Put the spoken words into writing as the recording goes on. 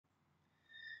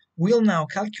we'll now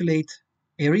calculate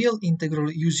a real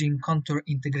integral using contour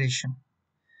integration.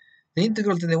 The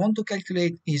integral that I want to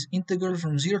calculate is integral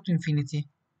from 0 to infinity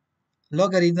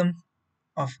logarithm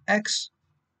of x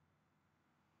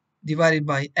divided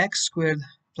by x squared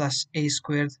plus a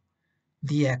squared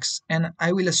dx, and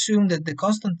I will assume that the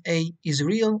constant a is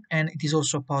real and it is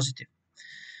also positive.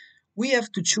 We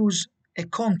have to choose a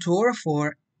contour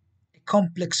for a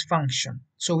complex function,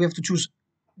 so we have to choose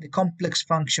the complex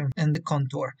function and the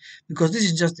contour, because this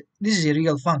is a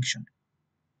real function,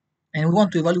 and we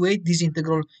want to evaluate this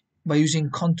integral by using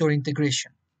contour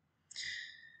integration.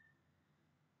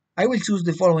 I will choose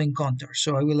the following contour,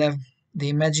 so I will have the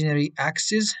imaginary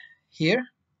axis here.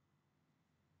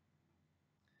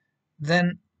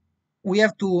 Then we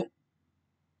have to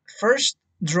first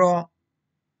draw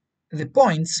the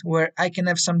points where I can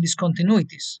have some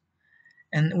discontinuities,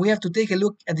 and we have to take a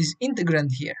look at this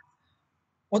integrand here.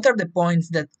 What are the points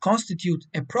that constitute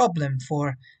a problem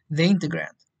for the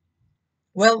integrand?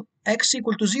 Well, x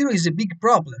equal to 0 is a big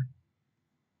problem.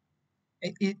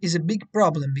 It is a big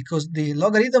problem because the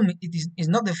logarithm is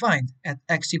not defined at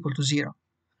x equal to 0.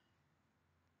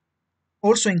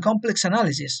 Also in complex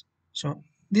analysis, so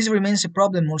this remains a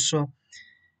problem also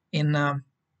in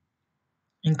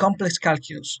complex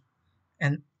calculus.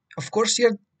 And of course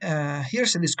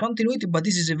here's a discontinuity, but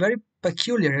this is a very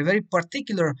peculiar, a very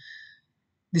particular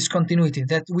discontinuity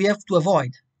that we have to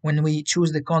avoid when we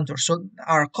choose the contour. So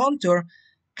our contour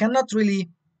cannot really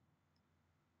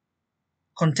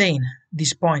contain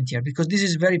this point here, because this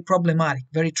is very problematic,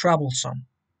 very troublesome.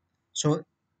 So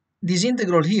this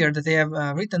integral here that I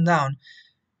have written down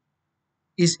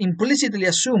is implicitly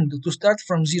assumed to start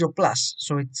from 0 plus.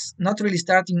 So it's not really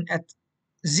starting at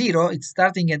 0, it's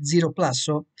starting at 0 plus.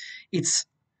 So it's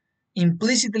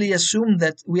implicitly assumed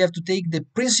that we have to take the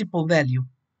principal value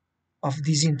of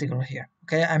this integral here.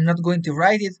 Okay, I'm not going to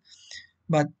write it,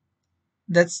 but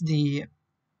that's the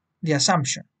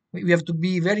assumption. We have to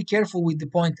be very careful with the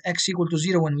point x equal to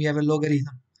 0 when we have a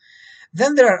logarithm.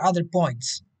 Then there are other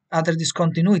points, other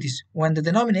discontinuities, when the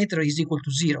denominator is equal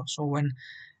to 0. So when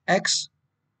x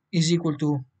is equal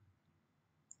to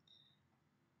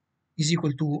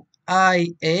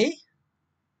ia,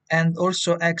 and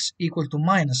also x equal to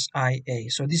minus ia.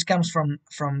 So this comes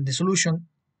from the solution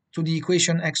to the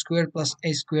equation x squared plus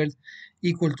a squared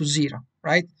equal to 0,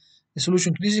 right? The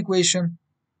solution to this equation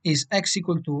is x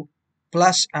equal to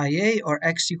plus ia or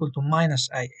x equal to minus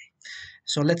ia.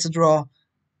 So let's draw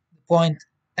the point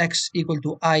x equal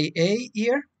to ia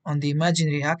here on the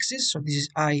imaginary axis. So this is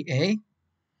ia,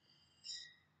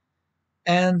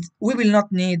 and we will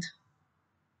not need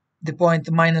the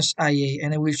point minus ia,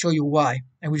 and I will show you why.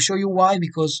 I will show you why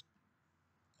because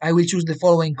I will choose the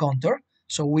following contour.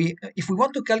 So if we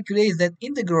want to calculate that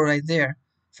integral right there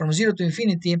from 0 to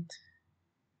infinity,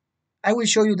 I will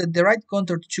show you that the right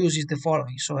contour to choose is the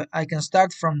following. So I can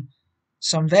start from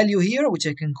some value here, which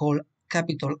I can call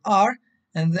capital R,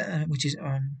 and which is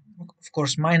of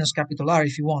course minus capital R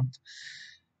if you want,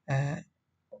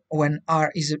 when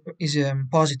R is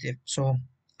positive. So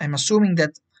I'm assuming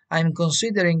that I'm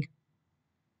considering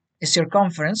a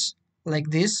circumference like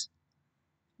this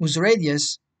whose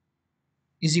radius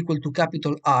is equal to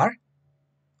capital R,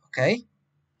 okay?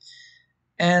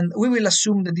 And we will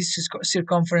assume that this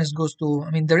circumference goes to,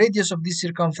 the radius of this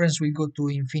circumference will go to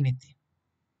infinity.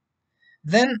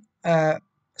 Then,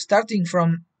 starting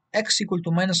from x equal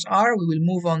to minus r, we will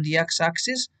move on the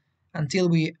x-axis until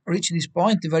we reach this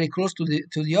point very close to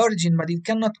the origin, but it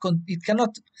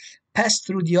cannot pass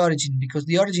through the origin because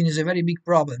the origin is a very big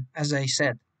problem, as I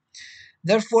said.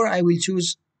 Therefore, I will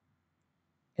choose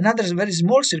another very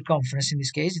small circumference. In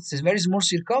this case, it's a very small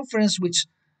circumference which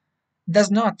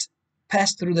does not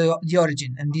pass through the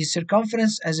origin, and this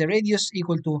circumference has a radius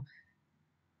equal to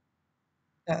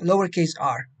lowercase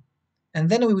r. And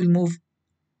then we will move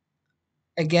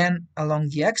again along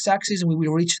the x-axis, and we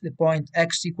will reach the point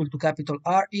x equal to capital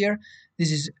R here.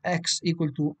 This is x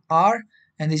equal to r,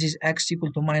 and this is x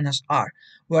equal to minus r,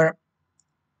 where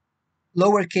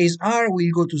lowercase r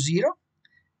will go to 0,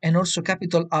 and also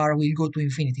capital R will go to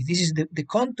infinity. This is the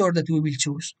contour that we will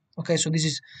choose. Okay, so this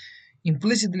is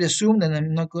implicitly assumed, and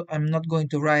I'm not going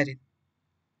to write it.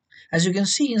 As you can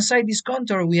see, inside this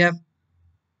contour we have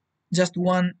just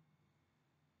one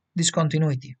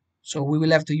discontinuity, so we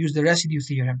will have to use the residue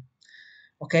theorem.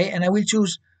 Okay, and I will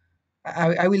choose,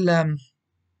 I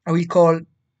will call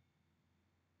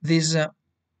this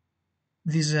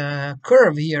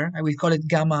curve here, I will call it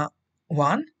gamma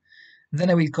 1, then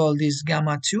I will call this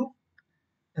gamma 2,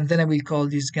 and then I will call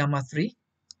this gamma 3,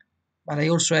 but I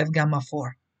also have gamma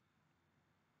 4.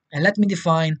 And let me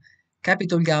define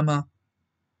capital gamma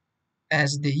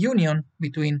as the union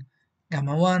between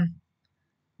gamma 1,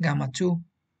 gamma 2,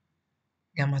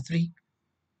 gamma 3,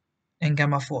 and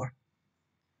gamma 4.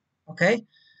 Okay?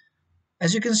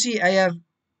 As you can see, I have,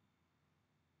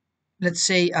 let's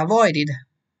say, avoided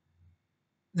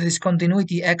the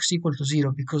discontinuity x equal to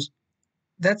 0 because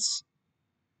that's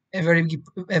a very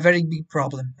big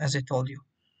problem, as I told you.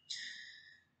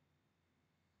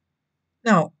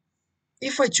 Now,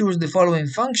 if I choose the following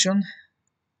function,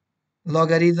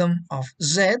 logarithm of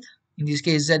z, in this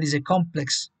case z is a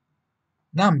complex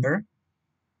number,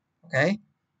 okay,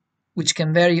 which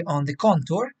can vary on the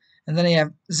contour, and then I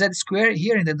have z squared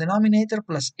here in the denominator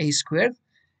plus a squared,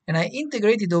 and I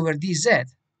integrate it over dz,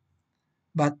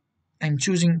 but I'm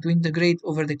choosing to integrate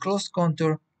over the closed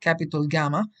contour capital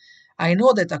gamma. I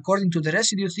know that according to the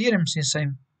residue theorem, since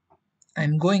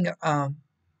I'm going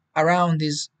around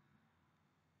this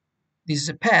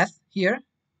path here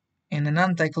in an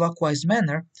anti-clockwise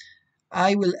manner,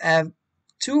 I will have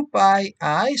 2 pi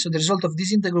I, so the result of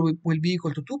this integral will be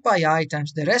equal to 2 pi I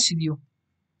times the residue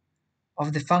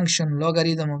of the function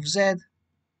logarithm of z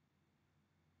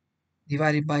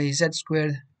divided by z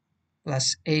squared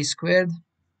plus a squared,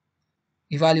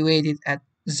 evaluated at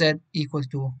z equal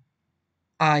to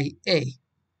IA,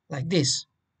 like this.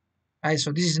 Right,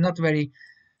 so this is not very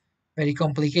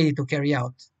complicated to carry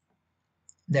out.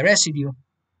 The residue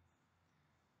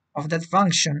of that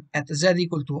function at z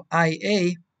equal to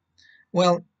IA,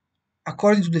 well,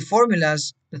 according to the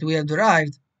formulas that we have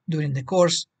derived during the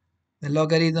course, the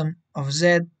logarithm of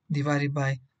z divided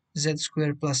by z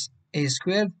squared plus a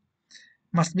squared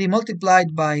must be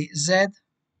multiplied by z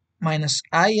minus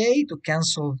IA to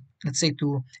cancel, let's say,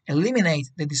 to eliminate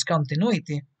the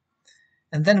discontinuity,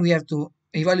 and then we have to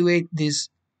evaluate this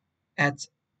at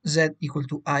z equal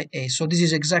to IA. So this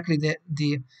is exactly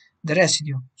the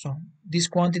residue. So this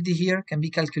quantity here can be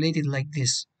calculated like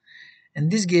this, and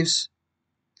this gives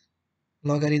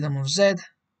logarithm of z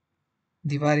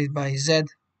divided by z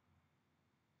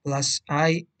plus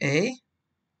IA,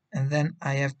 and then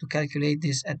I have to calculate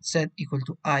this at z equal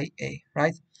to IA,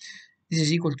 right? This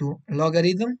is equal to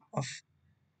logarithm of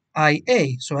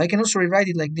IA. So I can also rewrite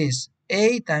it like this: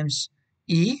 A times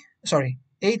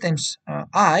A times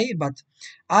I, but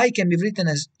I can be written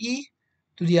as E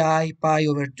to the I pi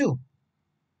over 2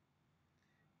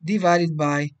 divided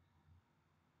by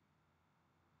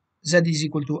z is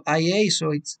equal to IA,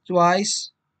 so it's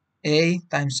twice A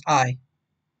times I.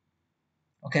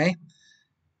 Okay?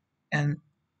 And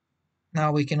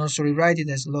now we can also rewrite it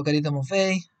as logarithm of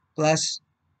A plus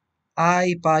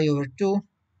I pi over 2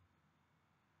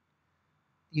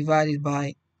 divided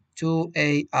by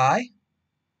 2AI,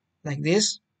 like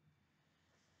this.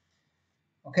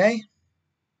 Okay?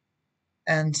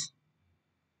 And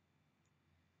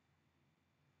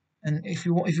if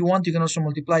you want, you can also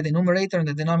multiply the numerator and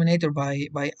the denominator by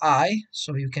I,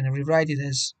 so you can rewrite it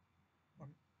as,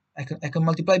 I can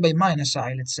multiply by minus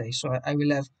I, let's say. So I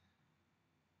will have,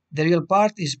 the real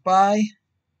part is pi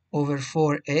over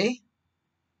 4a.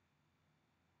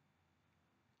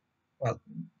 Well,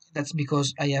 that's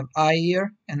because I have I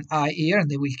here and I here, and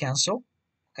they will cancel.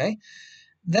 Okay?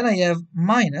 Then I have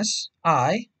minus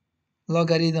I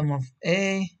logarithm of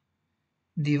a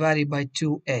divided by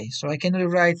 2a. So I can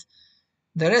rewrite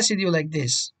the residue like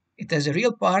this. It has a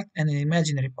real part and an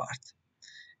imaginary part.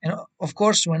 And of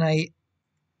course, when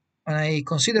I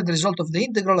consider the result of the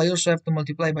integral, I also have to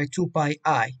multiply by 2 pi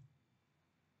I.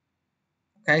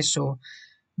 Okay, so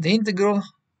the integral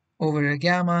over a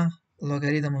gamma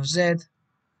logarithm of z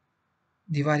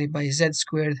divided by z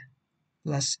squared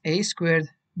plus a squared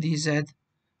dz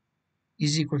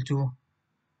is equal to,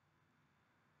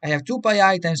 I have 2 pi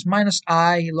I times minus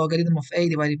I logarithm of a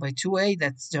divided by 2a.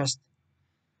 That's just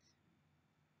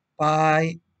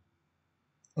pi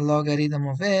logarithm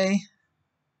of a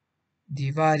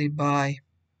divided by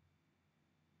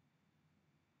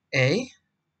a,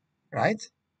 right?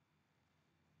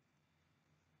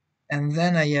 And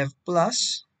then I have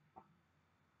plus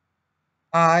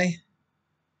I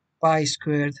pi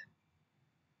squared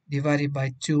divided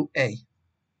by 2a.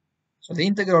 So the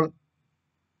integral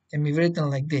can be written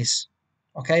like this,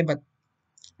 okay? But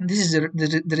this is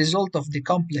the result of the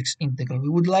complex integral. We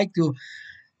would like to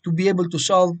be able to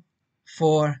solve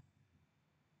for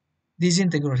this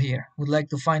integral here. We'd like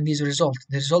to find this result,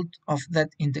 the result of that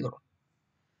integral.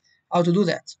 How to do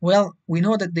that? Well, we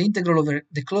know that the integral over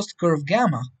the closed curve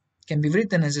gamma can be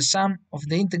written as a sum of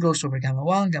the integrals over gamma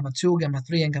 1, gamma 2, gamma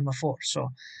 3, and gamma 4. So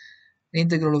the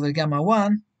integral over gamma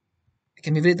 1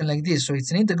 can be written like this. So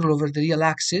it's an integral over the real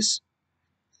axis.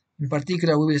 In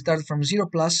particular, we will start from 0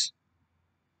 plus,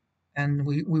 and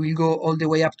we will go all the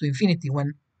way up to infinity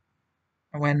when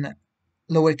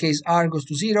lowercase r goes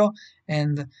to 0,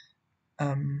 and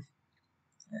um,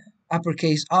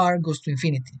 uppercase r goes to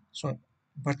infinity. So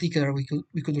in particular, we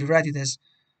could rewrite it as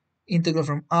integral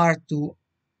from r to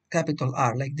capital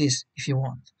R, like this, if you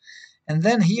want. And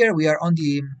then here we are on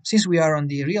the, since we are on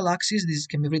the real axis, this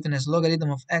can be written as logarithm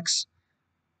of x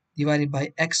divided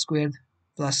by x squared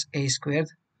plus a squared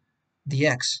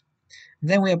dx.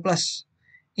 Then we have plus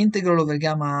integral over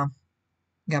gamma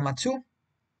 2,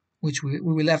 which we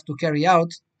will have to carry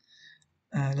out,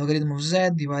 logarithm of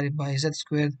z divided by z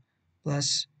squared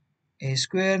plus a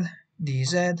squared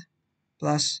dz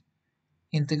plus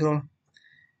integral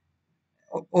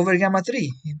over gamma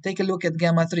 3. Take a look at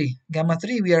gamma 3. Gamma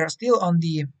 3, we are still on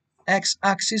the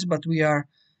x-axis, but we are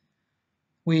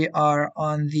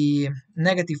on the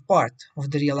negative part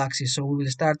of the real axis. So we will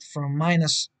start from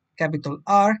minus capital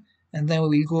R, and then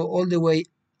we will go all the way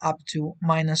up to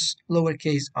minus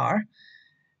lowercase r.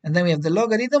 And then we have the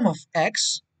logarithm of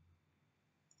x.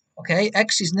 Okay,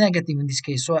 x is negative in this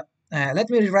case. So let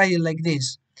me rewrite it like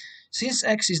this. Since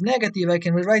x is negative, I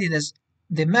can rewrite it as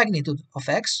the magnitude of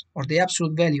x, or the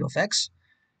absolute value of x,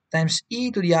 times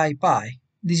e to the I pi.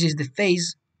 This is the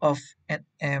phase of a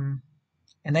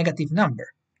negative number.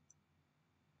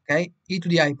 Okay, e to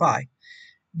the I pi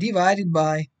divided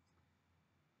by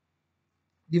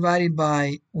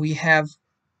we have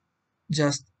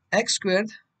just x squared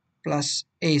plus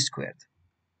a squared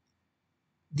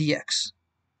dx.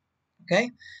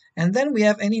 Okay, and then we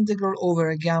have an integral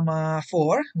over gamma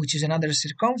 4, which is another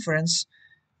circumference,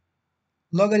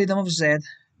 logarithm of z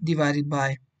divided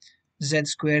by z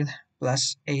squared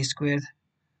plus a squared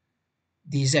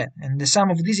dz. And the sum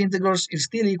of these integrals is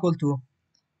still equal to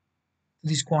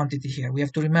this quantity here. We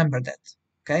have to remember that.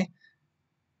 Okay,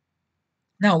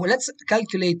 now let's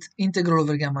calculate integral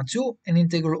over gamma 2 and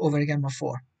integral over gamma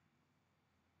 4.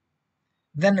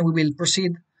 Then we will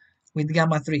proceed with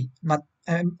gamma 3. But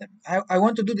I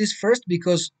want to do this first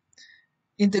because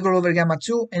integral over gamma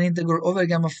 2 and integral over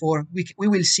gamma 4, we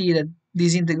will see that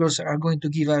these integrals are going to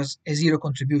give us a zero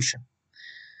contribution.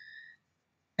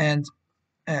 And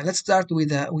let's start with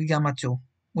gamma 2.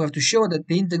 We have to show that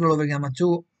the integral over gamma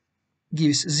 2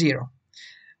 gives 0.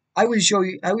 I will show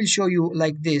you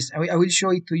like this. I will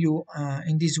show it to you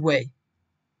in this way.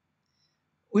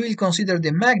 We will consider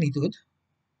the magnitude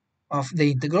of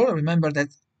the integral. Remember that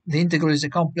the integral is a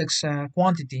complex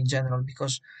quantity in general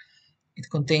because it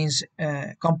contains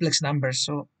complex numbers,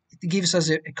 so it gives us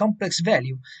a complex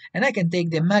value, and I can take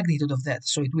the magnitude of that,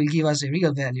 so it will give us a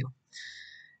real value.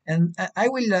 And I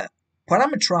will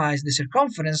parameterize the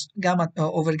circumference gamma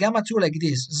over gamma 2 like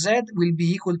this. Z will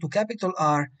be equal to capital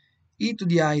R e to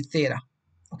the I theta.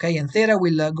 Okay, and theta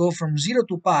will go from 0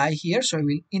 to pi here, so I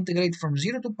will integrate from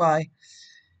 0 to pi.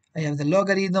 I have the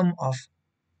logarithm of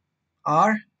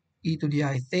R e to the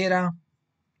I theta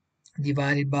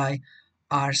divided by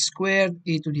r squared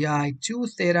e to the I 2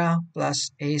 theta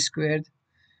plus a squared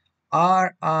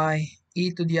ri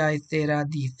e to the I theta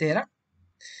d theta.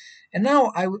 And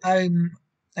now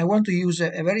I want to use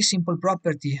a very simple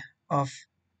property of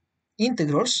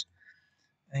integrals,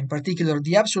 in particular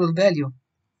the absolute value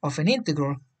of an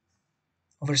integral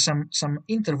over some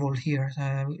interval here,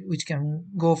 which can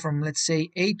go from, let's say,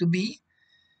 a to b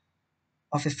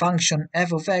of a function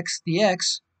f of x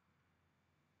dx.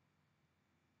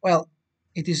 Well,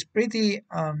 it is pretty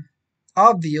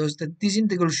obvious that this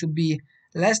integral should be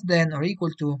less than or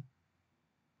equal to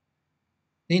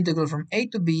the integral from a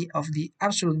to b of the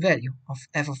absolute value of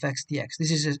f of x dx.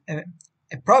 This is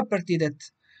a property that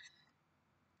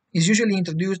is usually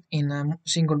introduced in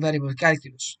single variable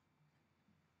calculus,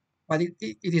 but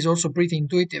it is also pretty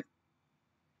intuitive,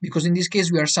 because in this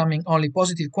case we are summing only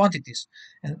positive quantities,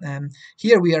 and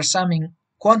here we are summing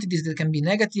quantities that can be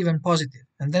negative and positive,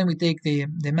 and then we take the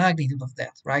magnitude of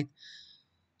that, right?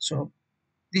 So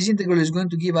this integral is going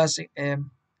to give us a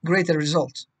greater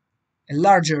result, a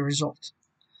larger result.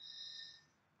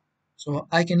 So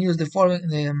I can use the following,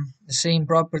 the same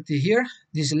property here.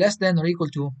 This is less than or equal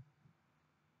to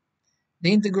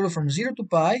the integral from 0 to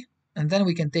pi, and then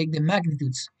we can take the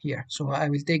magnitudes here. So I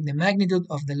will take the magnitude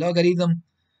of the logarithm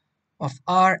of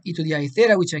r e to the I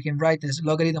theta, which I can write as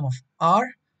logarithm of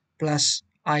r plus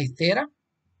I theta,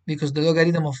 because the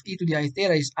logarithm of e to the I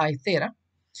theta is I theta.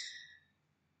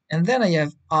 And then I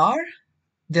have r.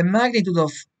 The magnitude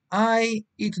of I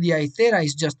e to the I theta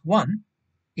is just 1.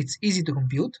 It's easy to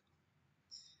compute.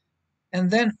 And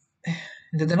then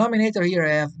in the denominator here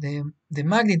I have the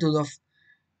magnitude of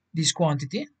this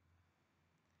quantity,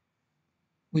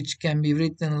 which can be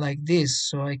written like this.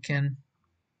 So I can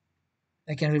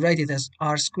rewrite it as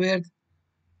r squared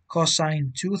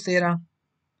cosine 2 theta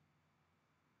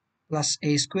plus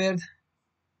a squared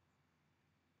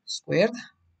squared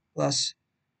plus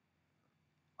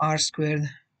r squared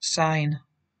sine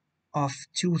of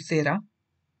 2 theta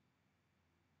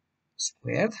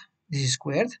squared. This is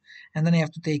squared, and then I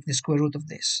have to take the square root of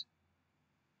this.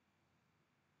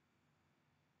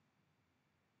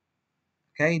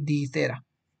 Okay, d theta.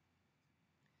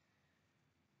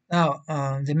 Now,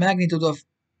 the magnitude of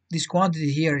this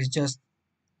quantity here is just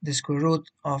the square root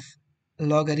of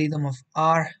logarithm of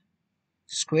r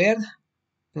squared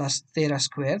plus theta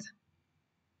squared.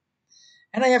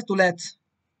 And I have to let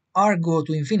r go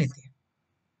to infinity.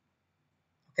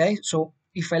 Okay, so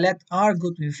if I let r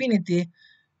go to infinity,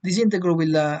 this integral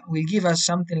will give us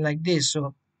something like this.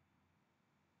 So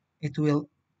it will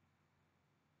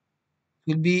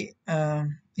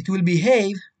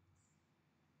behave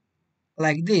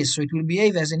like this. So it will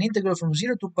behave as an integral from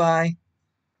 0 to pi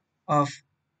of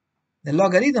the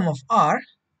logarithm of r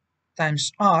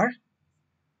times r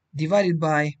divided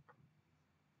by,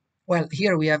 well,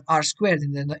 here we have r squared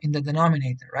in the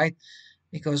denominator, right?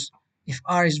 Because if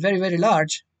r is very, very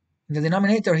large, in the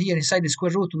denominator here inside the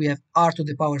square root we have r to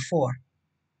the power 4.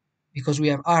 Because we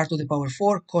have r to the power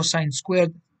 4 cosine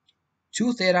squared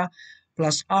 2 theta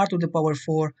plus r to the power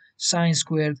 4 sine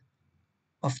squared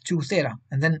of 2 theta.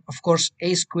 And then, of course,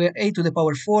 a to the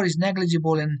power 4 is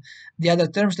negligible, and the other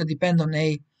terms that depend on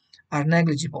a are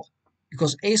negligible,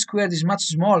 because a squared is much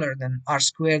smaller than r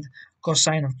squared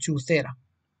cosine of 2 theta.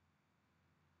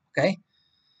 Okay?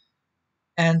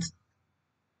 And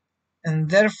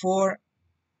therefore,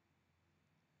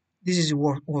 this is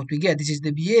what we get. This is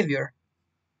the behavior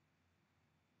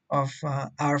of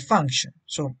our function.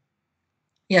 So,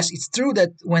 yes, it's true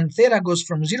that when theta goes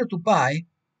from 0 to pi,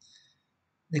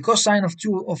 the cosine of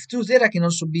 2 theta can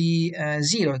also be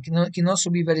 0. It can also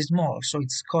be very small. So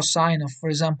it's cosine of, for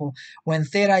example, when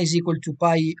theta is equal to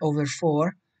pi over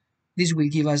 4, this will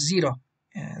give us 0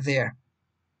 there,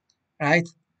 right?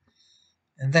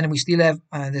 And then we still have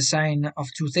the sine of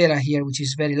 2 theta here, which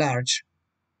is very large.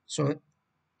 So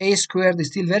a squared is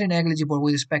still very negligible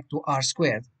with respect to r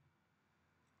squared.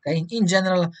 Okay? In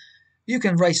general, you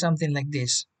can write something like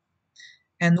this.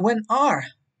 And when r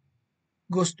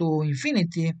goes to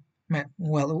infinity,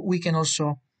 well, we can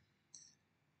also,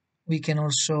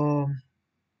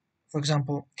 for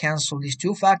example, cancel these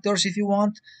two factors if you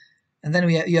want, and then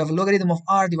you have logarithm of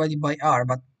r divided by r,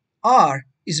 but r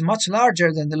is much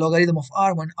larger than the logarithm of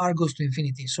r when r goes to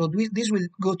infinity. So this will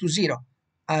go to 0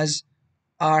 as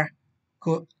r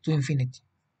go to infinity,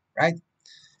 right?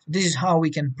 This is how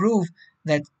we can prove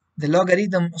that the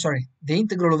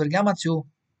integral over gamma 2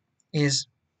 is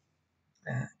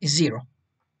 0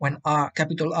 when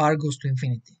capital R goes to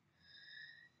infinity.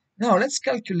 Now let's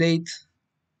calculate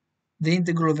the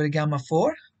integral over gamma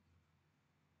 4,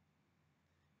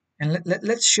 and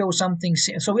let's show something.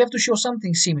 So we have to show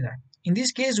something similar. In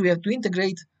this case, we have to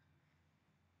integrate.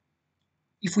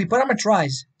 If we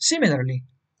parameterize similarly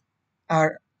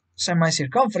our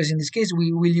semi-circumference, in this case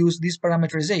we will use this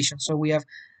parameterization. So we have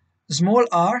small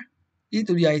r e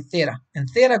to the I theta, and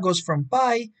theta goes from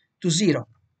pi to 0.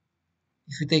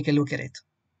 If you take a look at it,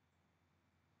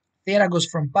 theta goes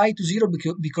from pi to 0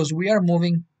 because we are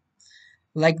moving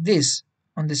like this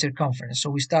on the circumference.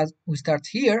 So we start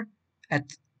here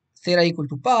at theta equal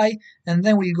to pi, and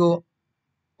then we go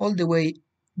all the way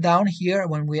down here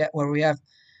where we have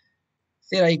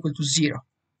theta equal to 0.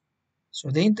 So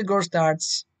the integral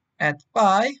starts at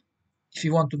pi, if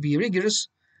you want to be rigorous,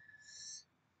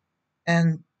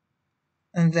 and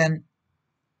then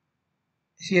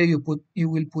here you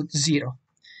will put 0.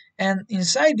 And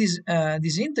inside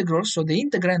this integral, so the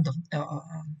integrand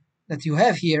that you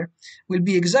have here will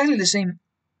be exactly the same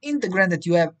integrand that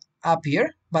you have up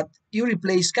here, but you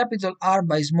replace capital R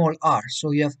by small r.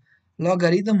 So you have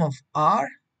logarithm of r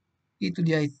e to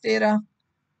the I theta,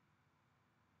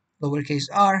 lowercase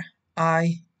r,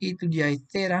 I e to the I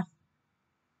theta,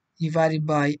 divided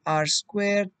by r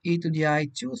squared e to the I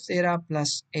 2 theta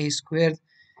plus a squared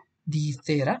d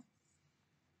theta.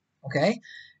 Okay,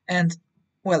 and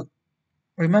well,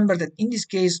 remember that in this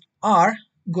case r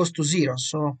goes to 0,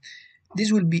 so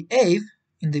this will behave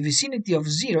in the vicinity of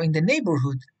 0, in the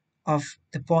neighborhood of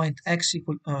the point x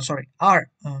equal r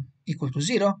equal to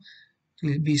 0. It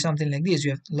will be something like this.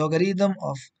 You have logarithm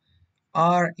of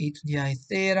r e to the I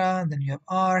theta, then you have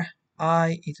r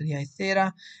I e to the I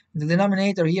theta. In the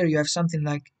denominator here you have something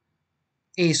like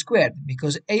a squared,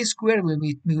 because a squared will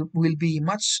be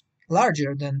much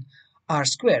larger than r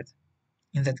squared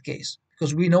in that case,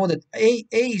 because we know that a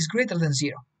is greater than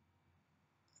 0.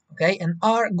 Okay, and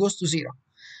r goes to 0.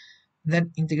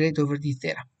 Then integrate over d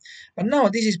theta. But now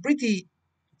this is pretty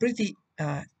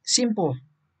simple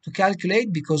to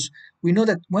calculate, because we know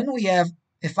that when we have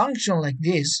a function like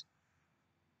this,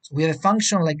 so we have a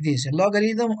function like this, a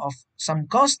logarithm of some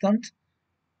constant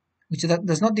which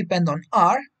does not depend on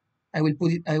r. I will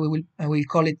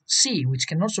call it c, which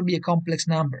can also be a complex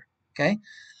number. Okay,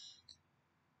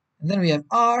 and then we have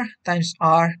r times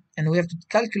r, and we have to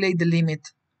calculate the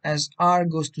limit as r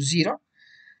goes to 0.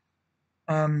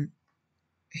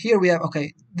 Here we have,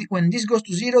 okay, when this goes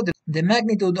to 0, the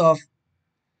magnitude of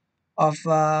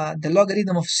the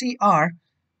logarithm of cr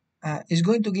is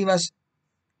going to give us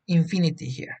infinity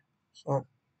here. So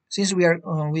since we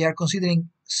are considering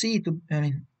c to,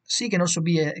 c can also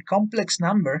be a complex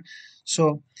number,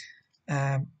 so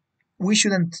we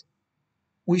shouldn't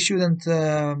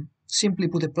simply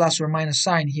put a plus or minus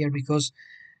sign here, because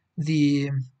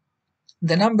the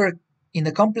number in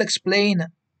the complex plane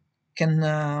can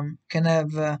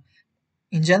have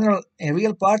in general a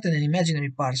real part and an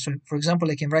imaginary part. So for example,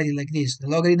 I can write it like this: the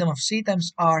logarithm of c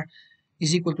times r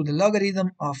is equal to the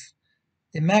logarithm of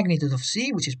the magnitude of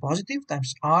c, which is positive,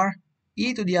 times r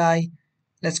e to the I,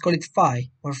 let's call it phi,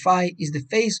 where phi is the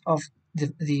phase of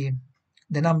the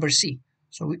number c.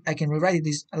 So I can rewrite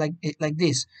this like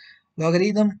this: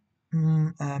 logarithm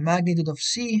magnitude of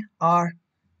c r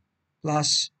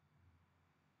plus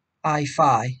I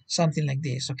phi, something like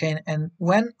this. Okay, and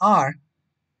when r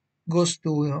goes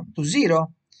to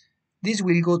 0, this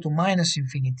will go to minus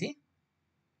infinity.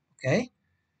 Okay,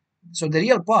 so the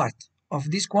real part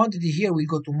of this quantity here will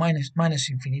go to minus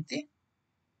infinity,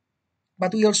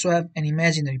 but we also have an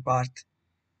imaginary part.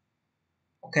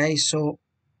 Okay, so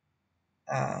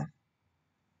for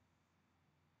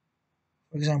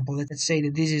example, let's say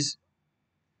that this is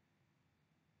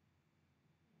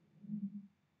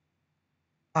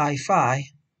I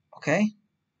phi. Okay,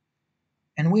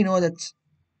 and we know that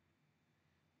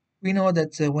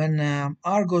when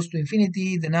r goes to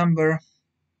infinity, the number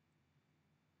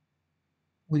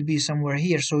will be somewhere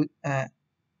here. So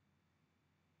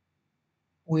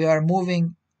we are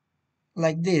moving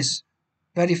like this,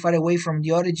 very far away from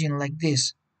the origin, like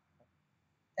this,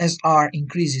 as r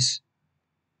increases.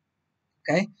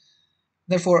 Okay,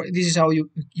 therefore this is how you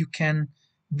can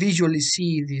visually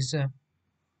see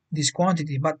this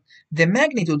quantity, but the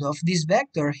magnitude of this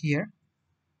vector here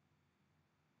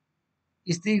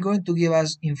is still going to give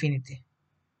us infinity.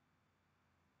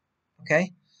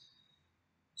 Okay,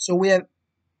 so we have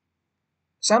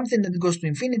something that goes to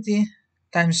infinity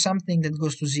times something that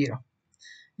goes to 0.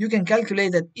 You can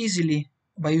calculate that easily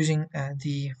by using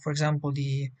for example,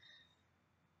 the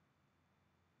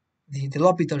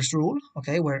L'Hopital's rule.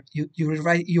 Okay, where you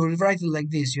rewrite it like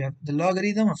this: you have the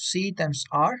logarithm of c times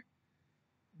r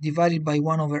divided by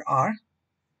 1 over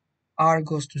r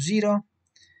goes to 0,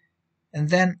 and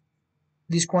then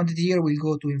this quantity here will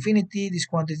go to infinity, this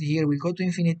quantity here will go to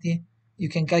infinity. You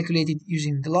can calculate it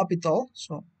using the L'Hopital.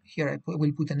 So here I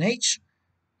will put an h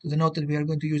to denote that we are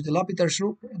going to use the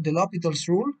L'Hopital's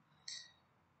rule.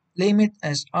 Limit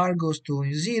as r goes to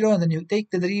 0, and then you take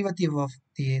the derivative of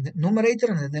the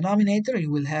numerator and the denominator.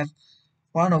 You will have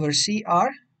 1 over cr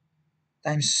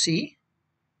times c,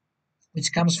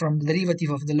 which comes from the derivative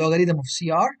of the logarithm of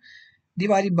cr,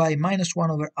 divided by minus 1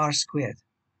 over r squared.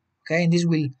 Okay, and this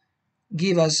will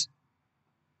give us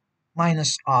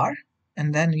minus r,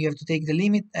 and then you have to take the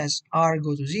limit as r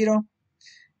goes to 0,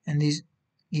 and this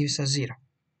gives us 0.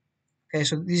 Okay,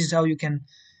 so this is how you can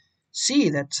see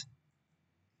that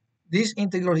this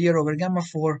integral here over gamma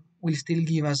 4 will still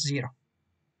give us 0.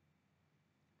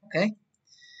 Okay,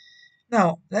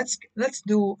 now let's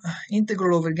do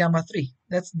integral over gamma 3.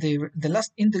 That's the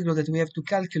last integral that we have to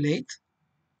calculate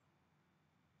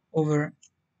over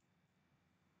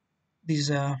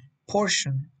this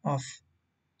portion of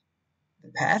the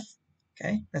path.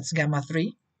 Okay, that's gamma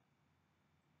 3.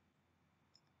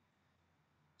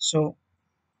 So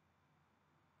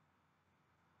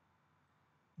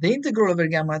the integral over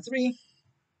gamma 3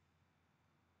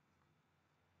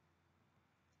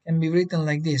 can be written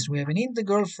like this: we have an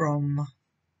integral from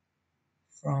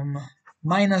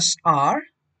minus r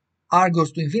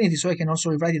goes to infinity, so I can also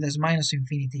rewrite it as minus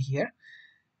infinity here,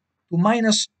 to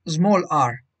minus small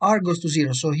r goes to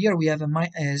 0, so here we have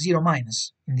a 0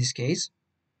 minus in this case,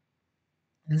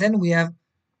 and then we have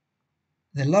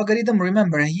the logarithm.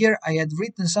 Remember, here I had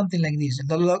written something like this: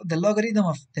 the logarithm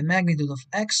of the magnitude of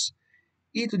x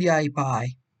e to the I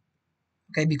pi.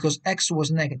 Okay, because x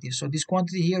was negative, so this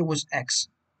quantity here was x,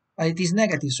 but it is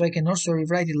negative, so I can also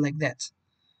rewrite it like that,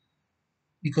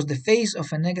 because the phase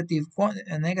of a negative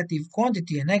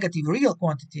quantity, a negative real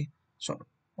quantity. So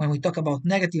when we talk about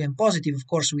negative and positive, of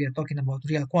course we are talking about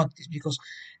real quantities, because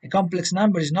a complex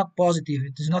number is not positive.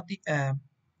 It is not it,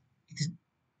 is, it,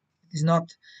 is not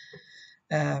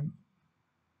um,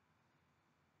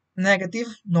 negative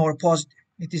nor positive.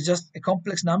 It is just a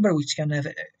complex number which can have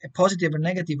a positive or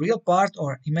negative real part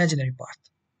or imaginary part.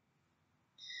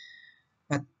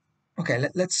 But okay,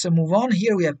 let's move on.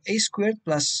 Here we have a squared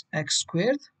plus x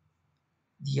squared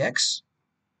dx.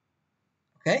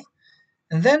 Okay,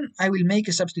 and then I will make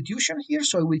a substitution here,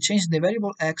 so I will change the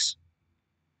variable x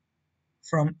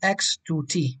from x to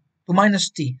t, to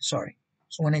minus t, sorry.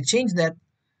 So when I change that,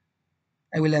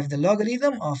 I will have the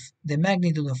logarithm of the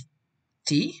magnitude of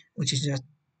t, which is just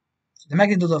the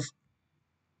magnitude of,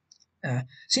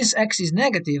 since x is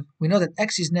negative, we know that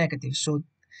x is negative, so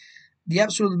the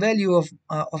absolute value of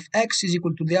x is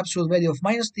equal to the absolute value of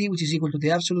minus t, which is equal to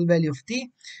the absolute value of t,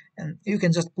 and you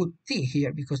can just put t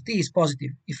here because t is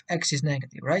positive if x is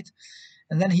negative, right?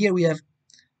 And then here we have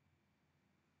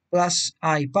plus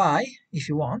I pi, if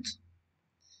you want,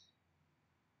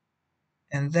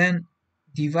 and then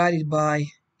divided by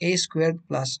a squared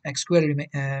plus x squared,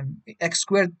 x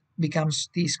squared becomes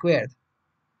t squared.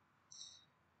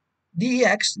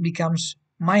 Dx becomes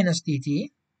minus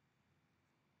dt,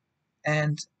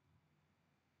 and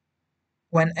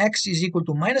when x is equal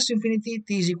to minus infinity,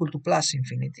 t is equal to plus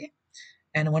infinity,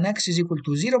 and when x is equal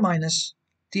to 0 minus,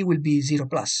 t will be 0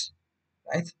 plus,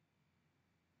 right?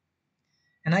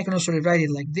 And I can also rewrite it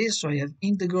like this, so I have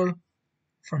integral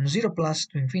from 0 plus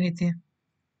to infinity.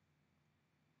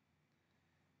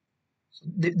 So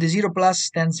the 0 plus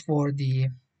stands for the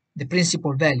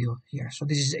principal value here. So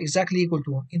this is exactly equal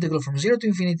to integral from 0 to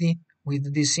infinity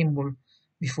with this symbol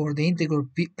before the integral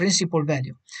principal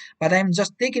value. But I'm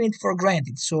just taking it for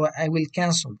granted, so I will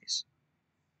cancel this.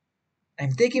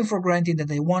 I'm taking for granted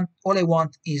that all I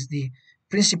want is the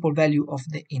principal value of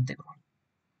the integral.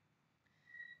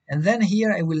 And then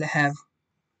here I will have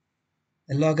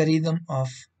the logarithm of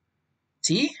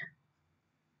t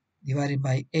divided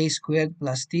by a squared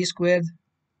plus t squared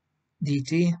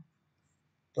dt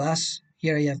plus,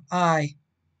 here I have I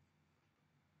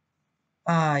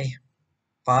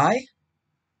pi.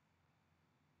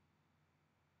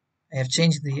 I have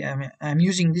changed I'm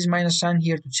using this minus sign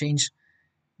here to change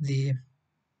the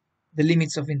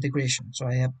limits of integration. So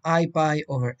I have I pi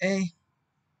over a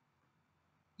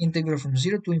integral from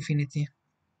 0 to infinity.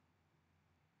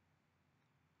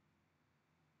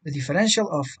 The differential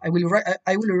of, I will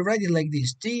rewrite it like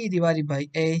this: t divided by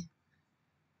a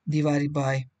divided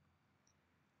by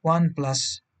 1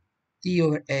 plus t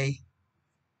over a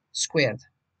squared.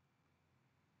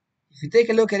 If you take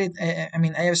a look at it,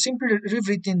 I have simply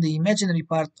rewritten the imaginary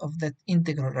part of that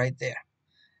integral right there.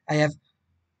 I have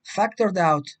factored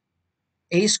out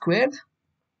a squared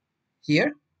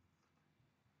here,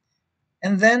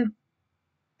 and then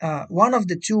one of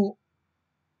the two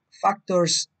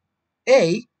factors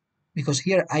a, because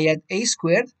here I had a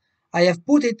squared, I have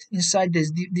put it inside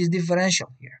this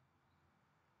differential here.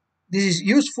 This is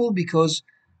useful because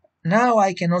now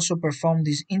I can also perform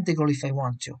this integral if I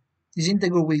want to. This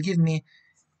integral will give me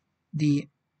the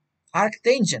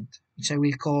arctangent, which I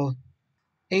will call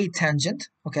a tangent,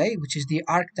 okay, which is the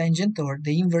arctangent or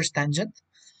the inverse tangent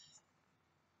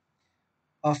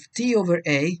of t over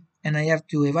a, and I have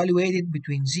to evaluate it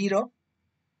between 0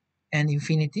 and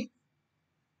infinity,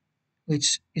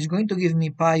 which is going to give me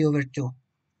pi over 2.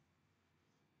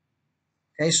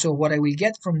 Okay, so what I will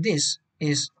get from this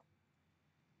is,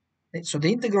 so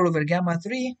the integral over gamma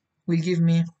 3 will give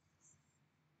me,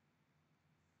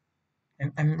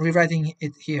 I'm rewriting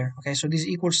it here, okay, so this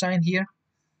equal sign here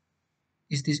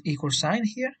is this equal sign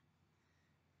here.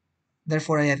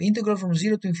 Therefore, I have integral from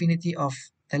 0 to infinity of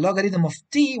the logarithm of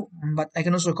t, but I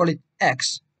can also call it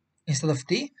x instead of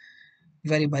t,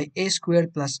 divided by a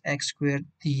squared plus x squared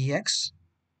dx.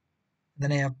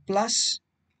 Then I have plus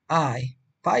I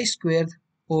pi squared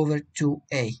over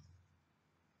 2a.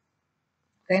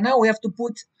 Okay, now we have to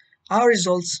put our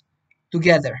results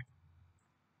together.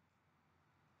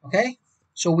 Okay,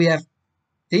 so we have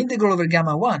the integral over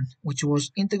gamma 1, which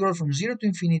was integral from 0 to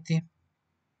infinity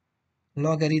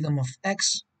logarithm of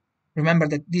x. Remember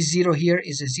that this 0 here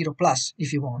is a 0 plus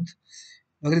if you want.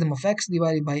 Logarithm of x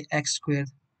divided by x squared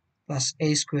plus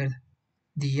a squared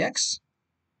dx.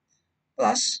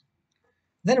 Plus,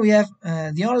 then we have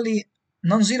the only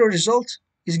non-zero result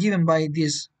is given by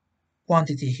this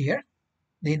quantity here,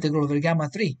 the integral over gamma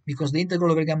 3, because the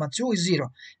integral over gamma 2 is 0.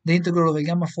 The integral over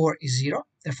gamma 4 is 0.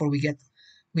 Therefore,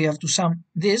 we have to sum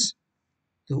this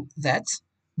to that.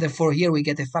 Therefore, here we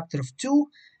get a factor of 2,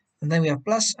 and then we have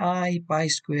plus I pi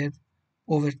squared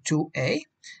over 2a,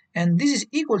 and this is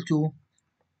equal to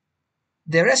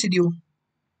the residue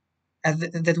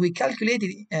that we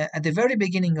calculated at the very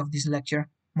beginning of this lecture,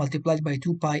 multiplied by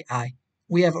 2 pi I.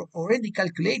 We have already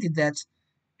calculated that,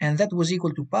 and that was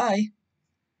equal to pi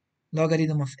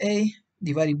logarithm of a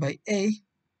divided by a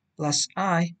plus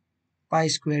I pi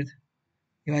squared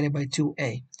divided by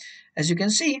 2a. As you can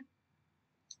see,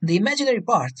 the imaginary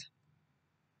part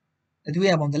that we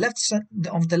have on the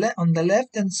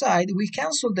left hand side, we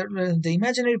cancel the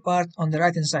imaginary part on the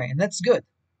right hand side, and that's good,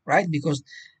 right? Because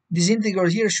this integral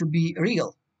here should be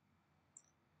real,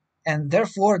 and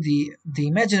therefore the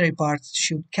imaginary part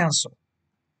should cancel.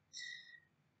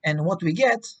 And what we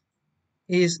get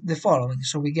is the following.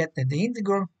 So we get that the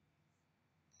integral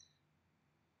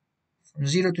from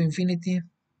 0 to infinity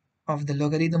of the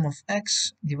logarithm of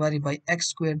x divided by x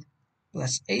squared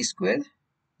plus a squared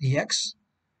dx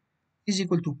is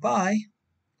equal to pi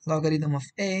logarithm of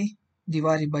a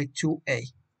divided by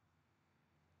 2a.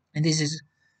 And this is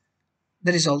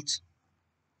the result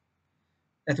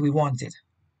that we wanted.